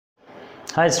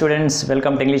Hi students,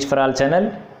 welcome to English for All channel.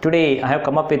 Today I have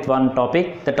come up with one topic.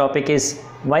 The topic is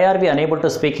why are we unable to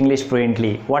speak English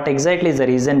fluently? What exactly is the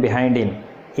reason behind it?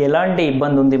 ఎలాంటి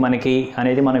ఇబ్బంది ఉంది మనకి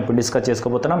అనేది మనం ఇప్పుడు discuss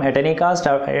చేసుకోబోతున్నాం. At any cost,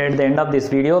 at the end of this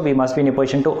video, we must be in a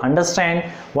position to understand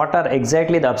what are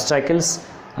exactly the obstacles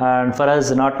and for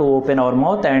us not to open our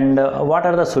mouth and what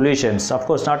are the solutions. Of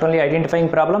course, not only identifying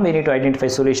problem, we need to identify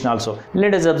solution also.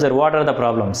 Let us observe what are the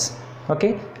problems. Okay,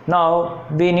 now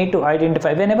we need to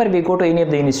identify whenever we go to any of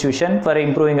the institution for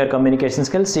improving our communication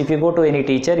skills. If you go to any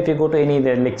teacher, if you go to any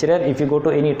lecturer, if you go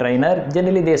to any trainer,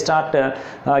 generally they start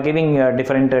giving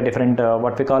different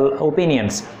what we call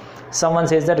opinions. Someone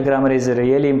says that grammar is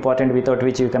really important, without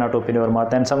which you cannot open your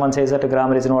mouth, and someone says that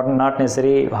grammar is not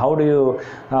necessary. How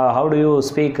do you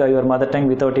speak your mother tongue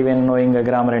without even knowing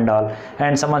grammar and all?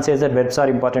 And someone says that verbs are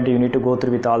important, you need to go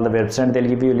through with all the verbs, and they'll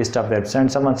give you a list of verbs.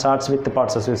 And someone starts with the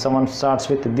parts of speech, someone starts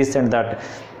with this and that,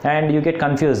 and you get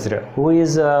confused. Who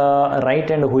is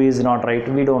right and who is not right?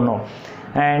 We don't know.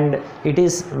 And it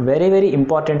is very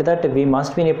important that we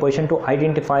must be in a position to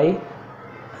identify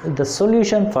the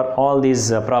solution for all these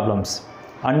problems.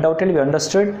 Undoubtedly, we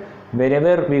understood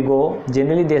wherever we go,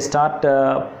 generally they start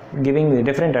giving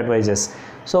different advices.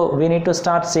 So we need to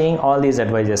start seeing all these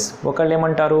advices. ఒకళ్ళు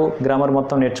ఏమంటారు, grammar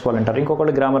మొత్తం నేర్చుకోవాలంటారు,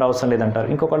 ఇంకొకళ్ళు grammar అవసరం లేదంటారు,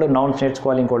 ఇంకొకళ్ళు nouns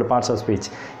నేర్చుకోవాలి, ఇంకొకటి parts of speech.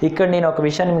 ఇక్కడ నేను ఒక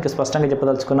విషయాన్ని మీకు స్పష్టంగా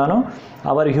చెప్పదలుచుకున్నాను.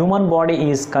 Our human body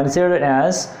is considered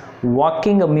as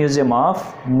walking museum of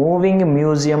moving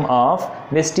museum of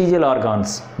vestigial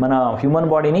organs. మన హ్యూమన్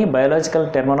బాడీని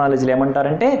బయాలజికల్ టెర్మినాలజీలో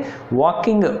ఏమంటారంటే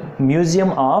walking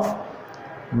museum of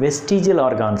vestigial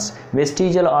organs.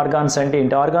 Vestigial organs అంటే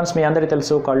ఏంటి? ఆర్గాన్స్ మీ అందరికీ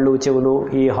తెలుసు, కళ్ళు, చెవులు,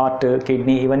 ఈ హార్ట్,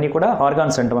 కిడ్నీ, ఇవన్నీ కూడా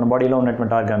ఆర్గాన్స్ అంటే మన బాడీలో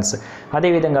ఉన్నటువంటి ఆర్గాన్స్.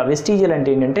 అదేవిధంగా వెస్టిజియల్ అంటే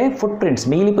ఏంటంటే ఫుట్ ప్రింట్స్,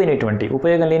 మిగిలిపోయినటువంటి,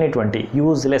 ఉపయోగం లేనటువంటి,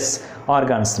 యూజ్లెస్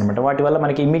ఆర్గాన్స్ అనమాట. వాటి వల్ల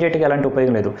మనకి ఇమీడియట్గా ఎలాంటి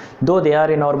ఉపయోగం లేదు. Though they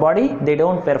are in our body, they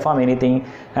don't perform anything.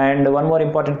 And one more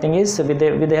important thing is with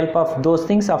the help of those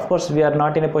things of course we are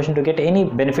not in a position to get any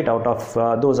benefit out of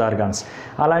those organs.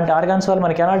 అలాంటి organs వల్ల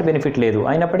మనకి ఎలాంటి benefit లేదు,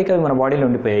 అయినప్పటికీ అవి మన బాడీలో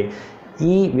ఉండిపోయాయి.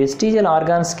 ఈ వెస్టిజియల్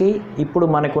ఆర్గాన్స్కి ఇప్పుడు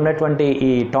మనకు ఉన్నటువంటి ఈ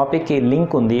టాపిక్కి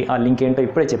లింక్ ఉంది. ఆ లింక్ ఏంటో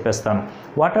ఇప్పుడే చెప్పేస్తాను.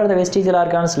 What are the vestigial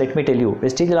organs? Let me tell you.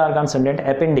 Vestigial organs అంటే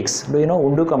అపెండిక్స్. Do you know?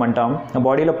 ఉండుకం అంటాం.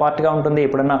 బాడీలో పార్ట్గా ఉంటుంది.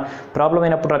 ఎప్పుడన్నా ప్రాబ్లం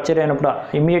అయినప్పుడు, రప్చర్ అయినప్పుడు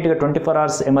ఇమీడియట్గా 24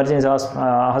 hours ఎమర్జెన్సీ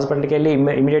హాస్పిటల్కి వెళ్ళి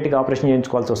ఇమీడియట్గా ఆపరేషన్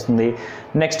చేయించుకోవాల్సి వస్తుంది.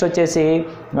 నెక్స్ట్ వచ్చేసి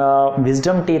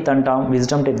విజ్డమ్ టీత్ అంటాం.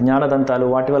 విజ్డమ్ టీత్, జ్ఞానదంతాలు,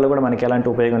 వాటి వల్ల కూడా మనకి ఎలాంటి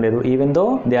ఉపయోగం లేదు, even though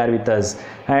they are with us.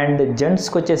 And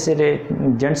జెంట్స్కి వచ్చేసి,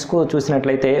 జెంట్స్కు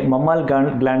చూసినట్లయితే మమ్మల్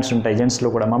గ్లాండ్స్ ఉంటాయి. జెంట్స్లో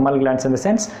కూడా మమ్మల్ గ్లాండ్స్ ఇన్ ద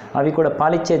సెన్స్ అవి కూడా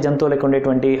పాలిచ్చే జంతువులకు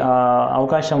ఉండేటువంటి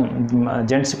అవకాశం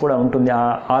జెంట్స్ కూడా ఉంటుంది. ఆ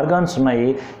ఆర్గాన్స్ ఉన్నాయి,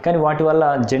 కానీ వాటి వల్ల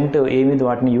జెంట్ ఏమీ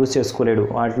వాటిని యూజ్ చేసుకోలేడు,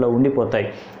 వాటిలో ఉండిపోతాయి.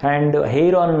 And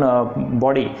hair on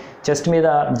body, chest మీద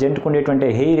జెంట్కు ఉండేటువంటి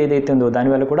హెయిర్ ఏదైతే ఉందో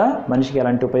దానివల్ల కూడా మనిషికి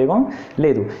ఎలాంటి ఉపయోగం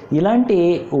లేదు. ఇలాంటి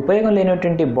ఉపయోగం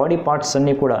లేనటువంటి బాడీ పార్ట్స్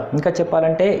అన్నీ కూడా, ఇంకా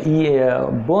చెప్పాలంటే ఈ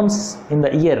బోన్స్ ఇన్ ద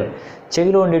ఇయర్,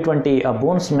 చెవిలో ఉండేటువంటి ఆ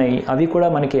బోన్స్ ఉన్నాయి, అవి కూడా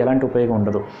మనకి ఎలాంటి ఉపయోగం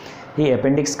ఉండదు. ఈ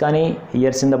అపెండిక్స్ కానీ,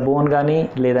 ఇయర్స్ ఇన్ ద బోన్ కానీ,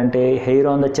 లేదంటే హెయిర్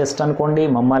ఆన్ ద చెస్ట్ అనుకోండి,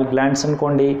 మమ్మాల్ గ్లాండ్స్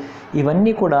అనుకోండి,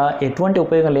 ఇవన్నీ కూడా ఎటువంటి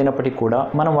ఉపయోగం లేనప్పటికీ కూడా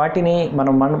మనం వాటిని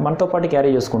మనతో పాటు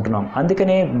క్యారీ చేసుకుంటున్నాం.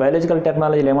 అందుకనే బయాలజికల్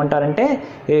టెర్మినాలజీలో ఏమంటారంటే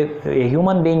a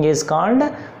human being is called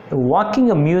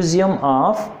walking museum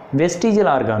of vestigial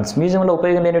organs. మ్యూజియంలో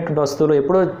ఉపయోగం లేనటువంటి వస్తువులు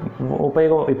ఎప్పుడో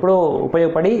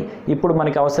ఉపయోగపడి ఇప్పుడు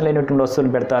మనకి అవసరం లేనటువంటి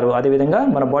వస్తువులు పెడతారు. అదేవిధంగా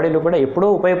మన బాడీలో కూడా ఎప్పుడో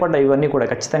ఉపయోగపడ్డాయి ఇవన్నీ కూడా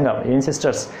ఖచ్చితంగా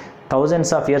ancestors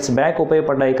thousands of years back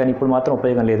ఉపయోగపడ్డాయి, కానీ ఇప్పుడు మాత్రం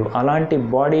ఉపయోగం లేదు. అలాంటి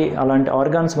అలాంటి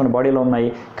ఆర్గాన్స్ మన బాడీలో ఉన్నాయి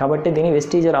కాబట్టి దీన్ని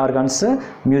వెస్టిజియల్ ఆర్గాన్స్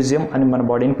మ్యూజియం అని మన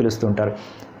బాడీని పిలుస్తుంటారు.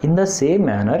 In the same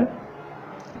manner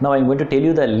now I'm going to tell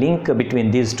you the link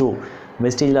between these two.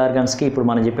 Vestigial ఆర్గాన్స్కి ఇప్పుడు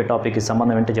మనం చెప్పే టాపిక్కి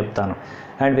సంబంధం ఏంటో చెప్తాను.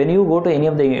 And when you go to any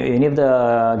of the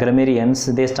grammarians,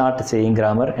 they start saying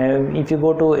grammar. If you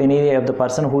go to any of the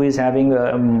person who is having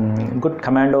good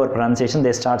command over pronunciation,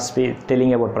 they start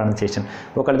telling about pronunciation.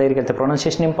 ఒకళ్ళ దగ్గరికి వెళ్తే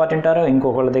pronunciation important అంటారు,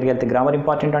 ఇంకొకళ్ళ దగ్గరికి వెళ్తే grammar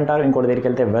important అంటారు, ఇంకొకళ్ళ దగ్గరికి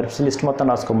వెళ్తే వెర్బ్స్ లిస్ట్ మొత్తం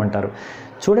రాసుకోమంటారు.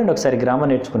 చూడండి, ఒకసారి గ్రామర్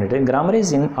నేర్చుకునేది. Grammar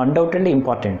is undoubtedly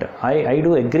important. I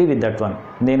do agree with that one.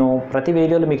 నేను ప్రతి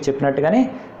వీడియోలో మీకు చెప్పినట్టుగానే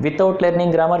without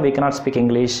learning grammar we cannot speak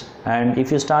English, and if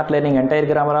you start learning entire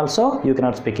grammar also you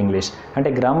cannot speak English. అంటే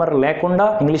గ్రామర్ లేకుండా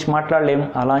English మాట్లాడలేం,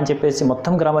 అలా అని చెప్పేసి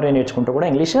మొత్తం గ్రామర్ నేర్చుకుంటూ కూడా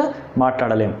ఇంగ్లీష్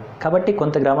మాట్లాడలేం. కాబట్టి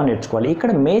కొంత గ్రామర్ నేర్చుకోవాలి.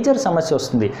 ఇక్కడ మేజర్ సమస్య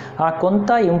వస్తుంది. ఆ కొంత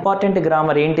ఇంపార్టెంట్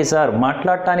గ్రామర్ ఏంటి సార్?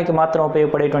 మాట్లాడటానికి మాత్రం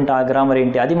ఉపయోగపడేటువంటి ఆ గ్రామర్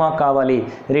ఏంటి? అది మాకు కావాలి,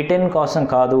 రిటర్న్ కోసం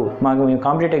కాదు, మాకు మేము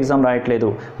కాంపిటేటివ్ ఎగ్జామ్ రాయట్లేదు,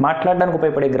 మాట్లాడడానికి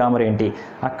ఉపయోగపడే గ్రామర్ ఏంటి?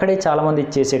 అక్కడే చాలామంది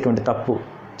చేసేటువంటి తప్పు.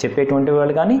 చెప్పేటువంటి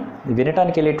వాళ్ళు కానీ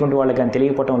వినటానికి వెళ్ళేటువంటి వాళ్ళు కానీ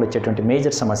తెలియకపోవటం వల్ల వచ్చేటువంటి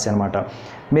మేజర్ సమస్య అనమాట.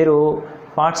 మీరు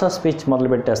పార్ట్స్ ఆఫ్ స్పీచ్ మొదలు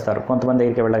పెట్టేస్తారు కొంతమంది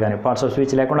దగ్గరికి వెళ్ళగానే. పార్ట్స్ ఆఫ్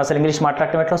స్పీచ్ లేకుండా అసలు ఇంగ్లీష్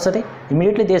మాట్లాడటం ఎట్లా వస్తుంది?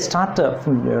 Immediately they start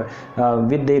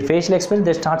with their facial expression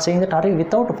they start saying that అరే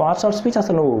వితౌట్ పార్ట్స్ ఆఫ్ స్పీచ్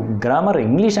అసలు గ్రామర్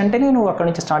ఇంగ్లీష్ అంటేనే నువ్వు అక్కడి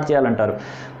నుంచి స్టార్ట్ చేయాలంటారు.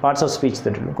 పార్ట్స్ ఆఫ్ స్పీచ్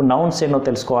నౌన్స్ ఎన్నో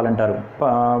తెలుసుకోవాలంటారు,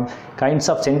 కైండ్స్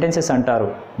ఆఫ్ సెంటెన్సెస్ అంటారు,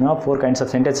 4 kinds of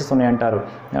sentences ఉన్నాయంటారు,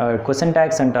 question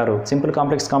tags అంటారు, సింపుల్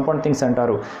కాంప్లెక్స్ కాంపౌండ్ థింగ్స్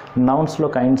అంటారు, నౌన్స్లో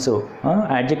కైండ్స్,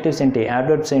 యాడ్జెక్టివ్స్ ఏంటి,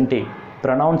 యాడ్వర్బ్స్ ఏంటి,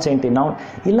 ప్రొనౌన్స్ ఏంటి, నౌన్,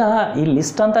 ఇలా ఈ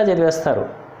లిస్ట్ అంతా చదివేస్తారు.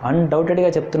 అన్డౌటెడ్గా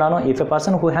చెప్తున్నాను, if a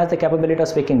person who has the capability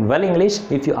of speaking well English,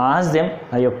 if you ask them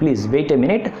అయ్యో please wait a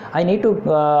minute,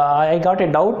 I got a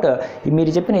doubt,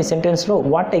 మీరు చెప్పిన ఈ సెంటెన్స్లో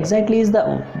what exactly is the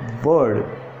word,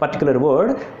 particular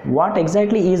word, what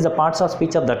exactly is the parts of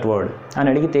speech of that word అని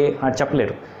అడిగితే అది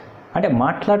చెప్పలేరు. అంటే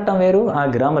మాట్లాడటం వేరు, ఆ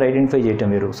గ్రామర్ ఐడెంటిఫై చేయటం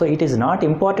వేరు. So it is not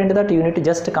important that unit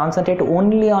just concentrate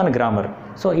only on grammar.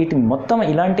 So ఇటు మొత్తం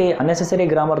ఇలాంటి అన్నెసెసరీ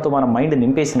గ్రామర్తో మన మైండ్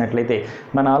నింపేసినట్లయితే,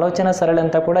 మన ఆలోచన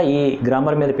సరళంతా కూడా ఈ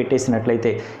గ్రామర్ మీద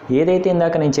పెట్టేసినట్లయితే, ఏదైతే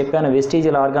ఇందాక నేను చెప్పాను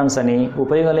వెస్టిజియల్ ఆర్గాన్స్ అని,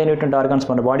 ఉపయోగం లేనిటువంటి ఆర్గాన్స్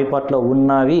మన బాడీ పార్ట్లో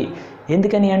ఉన్నవి,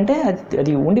 ఎందుకని అంటే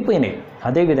అది ఉండిపోయినాయి.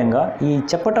 అదేవిధంగా ఈ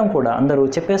చెప్పటం కూడా అందరూ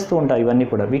చెప్పేస్తూ ఉంటారు ఇవన్నీ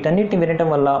కూడా, వీటన్నిటిని వినటం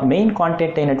వల్ల మెయిన్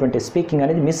కాంటెంట్ అయినటువంటి స్పీకింగ్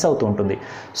అనేది మిస్ అవుతూ ఉంటుంది.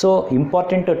 సో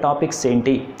ఇంపార్టెంట్ టాపిక్స్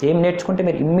ఏంటి, ఏం నేర్చుకుంటే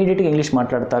మీరు ఇమ్మీడియట్గా ఇంగ్లీష్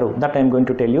మాట్లాడతారు, that I'm going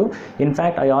to tell you.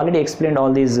 In fact I already explained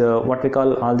all these what we call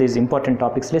all these important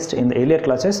topics list in the earlier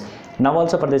classes. Now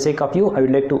also for the sake of you, I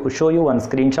would like to show you one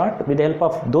screenshot. With the help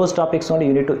of those topics only,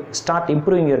 you need to start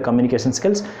improving your communication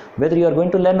skills. Whether you are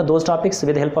going to learn those topics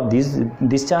with the help of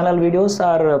these channel videos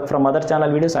or from other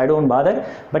channel videos, I don't bother,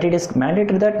 but it is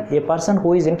mandatory that a person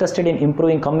who is interested in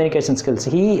improving communication skills,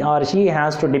 he or she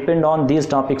has to depend on these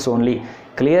topics only.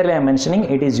 Clearly I am mentioning,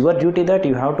 it is your duty that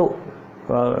you have to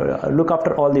look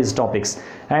after all these topics,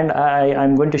 and I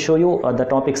am going to show you the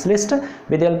topics list.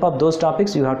 With the help of those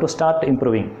topics you have to start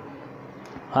improving.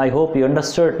 I hope you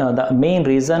understood the main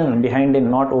reason behind in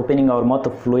not opening our mouth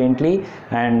fluently,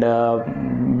 and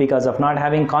because of not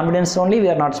having confidence only we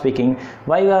are not speaking.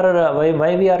 Why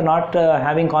we are not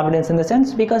having confidence in the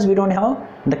sense, because we don't have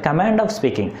the command of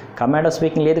speaking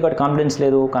లేదు కాబట్టి confidence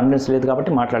లేదు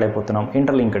కాబట్టి మాట్లాడైపోతున్నాం,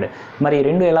 interlinked. మరి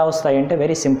రెండు ఎలా వస్తాయంటే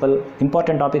very simple.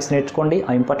 Important topics నేర్చుకోండి,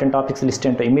 ఆ ఇంపార్టెంట్ టాపిక్స్ లిస్ట్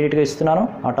ఏంటో ఇమీడియట్గా ఇస్తున్నాను,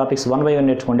 ఆ టాపిక్స్ 1 by 1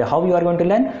 నేర్చుకోండి. How you are going to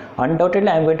learn?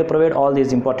 Undoubtedly I'm going to provide all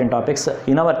these important topics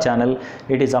in our channel.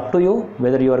 It is up to you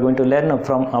whether you are going to learn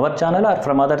from our channel or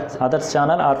from others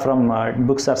channel or from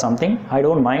books or something. I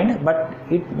don't mind, but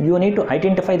you need to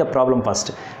identify the problem first.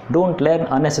 Don't learn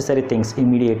unnecessary things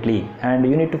immediately, and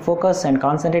you need to focus and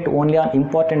concentrate only on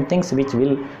important things which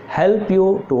will help you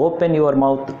to open your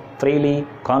mouth freely,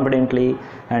 confidently,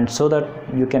 and so that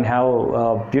you can have a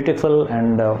beautiful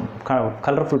and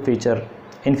colorful future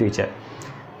in future.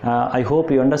 I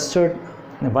hope you understood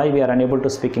why we are unable to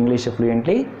speak English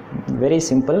fluently. Very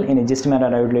simple, in a gist manner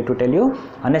I would like to tell you,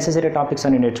 unnecessary topics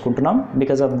అని నేర్చుకుంటున్నాం.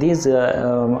 Because of these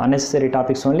unnecessary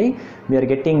topics only we are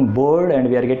getting bored and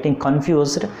we are getting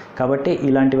confused. కాబట్టి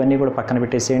ఇలాంటివన్నీ కూడా పక్కన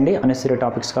పెట్టేసేయండి, unnecessary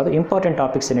topics కాదు, important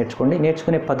topics నేర్చుకోండి.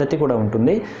 నేర్చుకునే పద్ధతి కూడా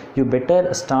ఉంటుంది. You better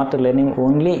start learning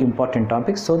only important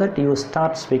topics so that you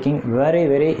start speaking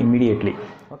very immediately.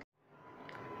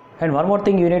 And one more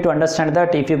thing you need to understand,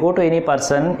 that if you go to any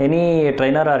person, any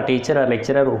trainer or teacher or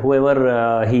lecturer, whoever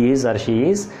he is or she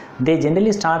is, they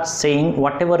generally start saying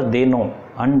whatever they know.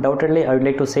 Undoubtedly I would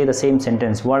like to say the same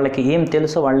sentence. వాళ్ళకి ఏం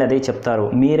తెలుసో వాళ్ళు అదే చెప్తారు,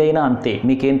 మీరైనా అంతే,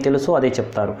 మీకు ఏం తెలుసో అదే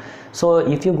చెప్తారు. So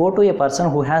if you go to a person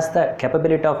who has the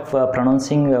capability of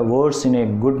pronouncing words in a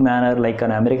good manner like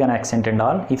an American accent and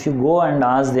all, if you go and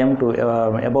ask them to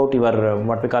about your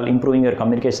what we call improving your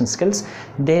communication skills,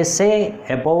 they say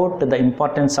about the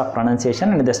importance of pronunciation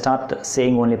and they start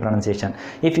saying only pronunciation.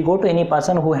 If you go to any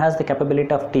person who has the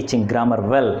capability of teaching grammar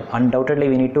well, undoubtedly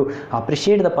we need to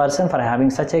appreciate the person for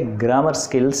having such a grammar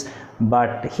skills,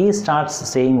 but he starts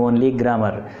saying only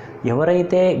grammar.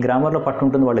 ఎవరైతే గ్రామర్లో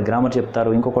పట్టుంటుందో వాళ్ళు grammar చెప్తారు,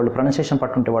 ఇంకొకళ్ళు pronunciation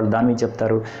పట్టుంటే వాళ్ళు దాని మీద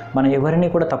చెప్తారు. మనం ఎవరిని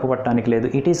కూడా తప్పు పట్టడానికి లేదు.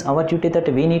 It is our duty that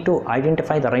we need to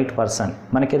identify the right person.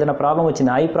 మనకి ఏదైనా ప్రాబ్లం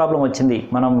వచ్చింది, ఐ ప్రాబ్లం వచ్చింది,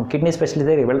 మనం కిడ్నీ స్పెషలిస్ట్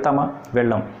దగ్గరికి వెళ్తామా?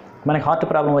 వెళ్ళాం. మనకి హార్ట్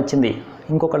ప్రాబ్లం వచ్చింది,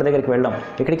 ఇంకొకటి దగ్గరికి వెళ్దాం.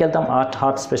 ఎక్కడికి వెళ్తాం?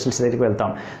 హార్ట్ స్పెషలిస్ట్ దగ్గరికి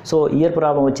వెళ్తాం. సో ఇయర్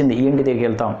ప్రాబ్లం వచ్చింది, ఈఎన్టీ దగ్గరికి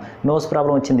వెళ్తాం. నోస్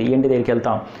ప్రాబ్లం వచ్చింది, ఈఎన్టీ దగ్గరికి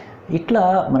వెళ్తాం. ఇట్లా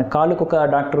మన కాళ్ళకు ఒక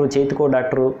డాక్టరు, చేతికి ఒక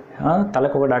డాక్టరు,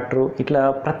 తలకు ఒక డాక్టరు, ఇట్లా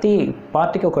ప్రతి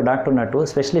పార్టీకి ఒక డాక్టర్ ఉన్నట్టు,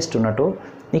 స్పెషలిస్ట్ ఉన్నట్టు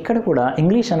ఇక్కడ కూడా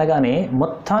ఇంగ్లీష్ అనగానే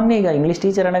మొత్తాన్ని ఇక ఇంగ్లీష్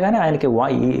టీచర్ అనగానే ఆయనకి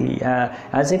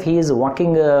as if he is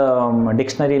walking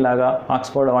dictionary లాగా,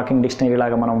 ఆక్స్ఫర్డ్ వాకింగ్ డిక్షనరీ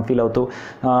లాగా మనం ఫీల్ అవుతూ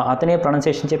అతనే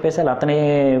ప్రొనౌన్సియేషన్ చెప్పేసాలి, అతనే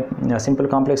సింపుల్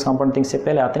కాంప్లెక్స్ కాంపౌండ్ థింగ్స్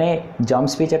చెప్పాలి, అతనే జామ్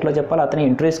స్పీచ్ ఎట్లా చెప్పాలి, అతనే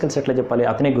ఇంటర్వ్యూ స్కిల్స్ ఎట్లా చెప్పాలి,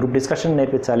 అతనే గ్రూప్ డిస్కషన్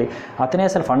నేర్పించాలి, అతనే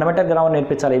అసలు ఫండమెంటల్ గ్రామర్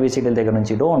నేర్పించాలి ఏబీసీడీల దగ్గర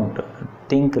నుంచి. Don't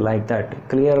think like that.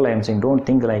 Clearly I'm saying don't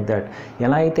think like that.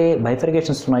 ఎలా అయితే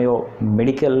బైఫర్కేషన్స్ ఉన్నాయో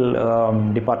మెడికల్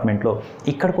డిపార్ట్మెంట్లో,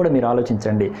 ఇక్కడ కూడా మీరు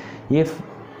ఆలోచించండి. If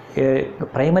a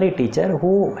primary teacher who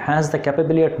has the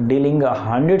capability of dealing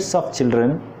hundreds of children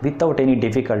without any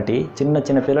difficulty,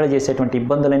 చిన్న పిల్లలు చేసేటువంటి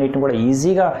ఇబ్బందులన్నిటిని కూడా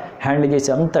ఈజీగా హ్యాండిల్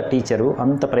చేసే అంత టీచరు,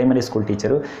 అంత ప్రైమరీ స్కూల్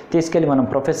టీచరు తీసుకెళ్ళి మనం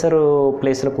ప్రొఫెసర్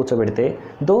ప్లేస్లో కూర్చోబెడితే,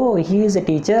 though he is a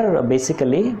teacher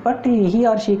basically, but he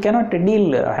or she cannot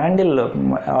handle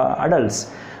adults.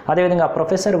 అదేవిధంగా ఆ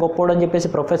ప్రొఫెసర్ గొప్పోడు అని చెప్పేసి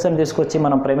ప్రొఫెసర్ని తీసుకొచ్చి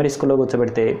మనం ప్రైమరీ స్కూల్లో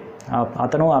కూర్చోబెడితే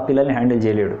అతను ఆ పిల్లల్ని హ్యాండిల్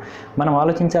చేయలేడు. మనం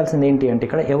ఆలోచించాల్సింది ఏంటి అంటే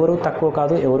ఇక్కడ ఎవరు తక్కువ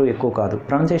కాదు, ఎవరు ఎక్కువ కాదు.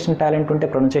 ప్రొనౌన్సియేషన్ టాలెంట్ ఉంటే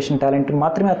ప్రొనౌన్సియేషన్ టాలెంట్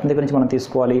మాత్రమే అతని దగ్గర నుంచి మనం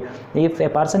తీసుకోవాలి. If A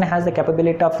person has the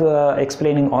capability of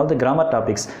explaining all the grammar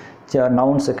topics,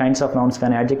 nouns, kinds of nouns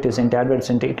కానీ, అడ్జెక్టివ్స్ ఏంటి,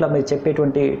 అడ్వర్బ్స్ ఏంటి, ఇట్లా మీరు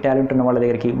చెప్పేటువంటి టాలెంట్ ఉన్న వాళ్ళ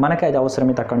దగ్గరికి మనకి అది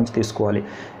అవసరమైతే అక్కడి నుంచి తీసుకోవాలి.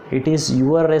 It is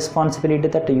your responsibility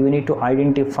that you need to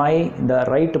identify the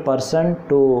right person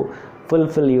to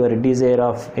fulfill your desire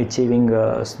of achieving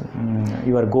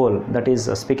your goal, that is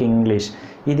speaking English.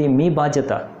 ఇది మీ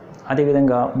బాధ్యత.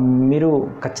 అదేవిధంగా మీరు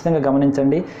ఖచ్చితంగా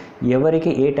గమనించండి,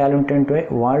 ఎవరికి ఏ టాలెంట్ ఉంటే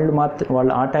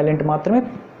వాళ్ళు ఆ టాలెంట్ మాత్రమే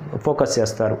ఫోకస్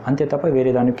చేస్తారు, అంతే తప్ప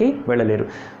వేరే దానికి వెళ్ళలేరు.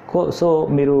 సో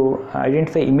మీరు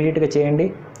ఐడెంటిఫై ఇమీడియట్గా చేయండి.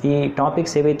 ఈ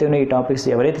టాపిక్స్ ఏవైతే ఉన్నాయో, ఈ టాపిక్స్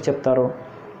ఎవరైతే చెప్తారో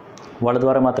వాళ్ళ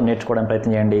ద్వారా మాత్రం నేర్చుకోవడానికి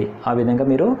ప్రయత్నం చేయండి. ఆ విధంగా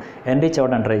మీరు ఎన్రిచ్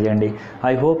అవ్వడానికి ట్రై చేయండి.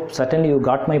 I hope certainly you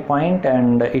got my point,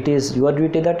 and it is your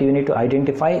duty that you need to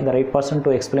identify the right person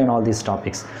to explain all these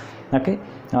topics. Okay,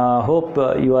 hope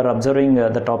you are observing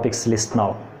the topics list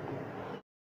now.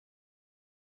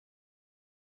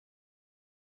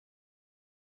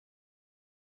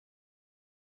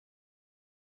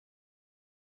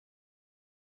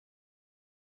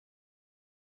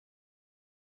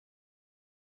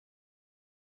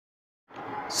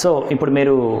 So ఇప్పుడు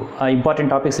మీరు important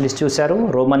topics list చూశారు.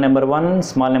 Roman number 1,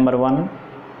 small number 1,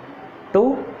 2,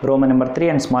 Roman number 3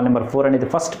 and small number 4 అనేది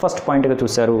first పాయింట్గా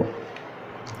చూశారు.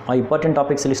 ఆ important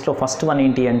topics లిస్ట్లో first one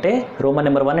ఏంటి అంటే, రోమన్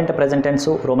నెంబర్ 1 అంటే ప్రెజెంట్ టెన్స్,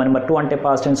 రోమన్ నెంబర్ 2 అంటే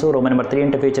పాస్ట్ టెన్స్, రోమన్ నెంబర్ 3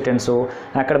 అంటే ఫ్యూచర్ టెన్స్.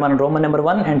 అక్కడ మనం Roman number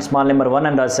 1 and small number 1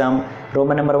 అని రాసాం.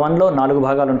 రోమన్ నెంబర్ 1లో 4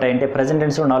 భాగాలు ఉంటాయి, అంటే ప్రెజెంట్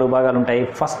టెన్స్లో 4 భాగాలు ఉంటాయి.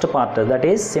 First part that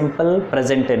is simple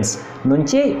present tense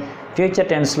నుంచి ఫ్యూచర్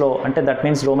టెన్స్లో, అంటే that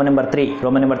means Roman number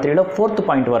 3లో 4th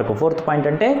point వరకు. 4th పాయింట్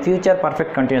అంటే ఫ్యూచర్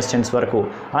పర్ఫెక్ట్ కంటిన్యూస్ టెన్స్ వరకు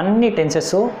అన్ని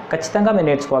టెన్సెస్ ఖచ్చితంగా మీరు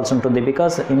నేర్చుకోవాల్సి ఉంటుంది.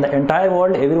 Because in the entire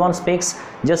world every one speaks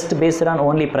just based on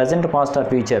only present, past or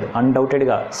future.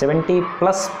 అన్డౌటెడ్గా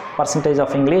 70+%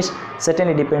 of English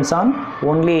certainly depends on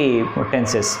only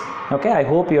tenses. Okay, I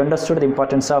hope you understood the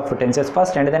importance of tenses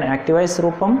first, and then active voice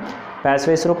రూపం, passive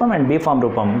voice రూపం and be form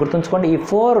రూపం. గుర్తుంచుకోండి, ఈ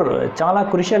 4 చాలా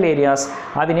crucial areas.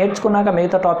 అవి నేర్చుకున్నాక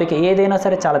మిగతా topic ఏదైనా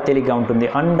సరే చాలా తేలిగ్గా ఉంటుంది.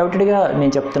 అన్డౌటెడ్గా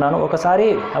నేను చెప్తున్నాను, ఒకసారి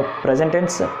present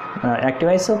tense, active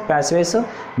voice, passive voice,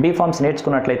 be forms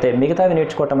నేర్చుకున్నట్లయితే మిగతావి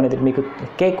నేర్చుకోవటం అనేది మీకు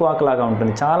కేక్ వాక్ లాగా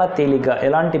ఉంటుంది. చాలా తేలిగ్గా,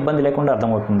 ఎలాంటి ఇబ్బంది లేకుండా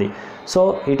అర్థమవుతుంది. So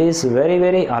it is very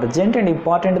very urgent and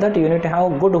important that you need to have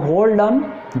good hold on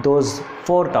those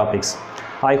 4 topics.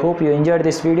 I hope you enjoyed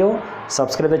this video.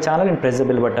 Subscribe the channel and press the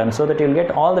bell button so that you will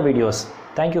get all the videos.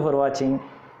 Thank you for watching.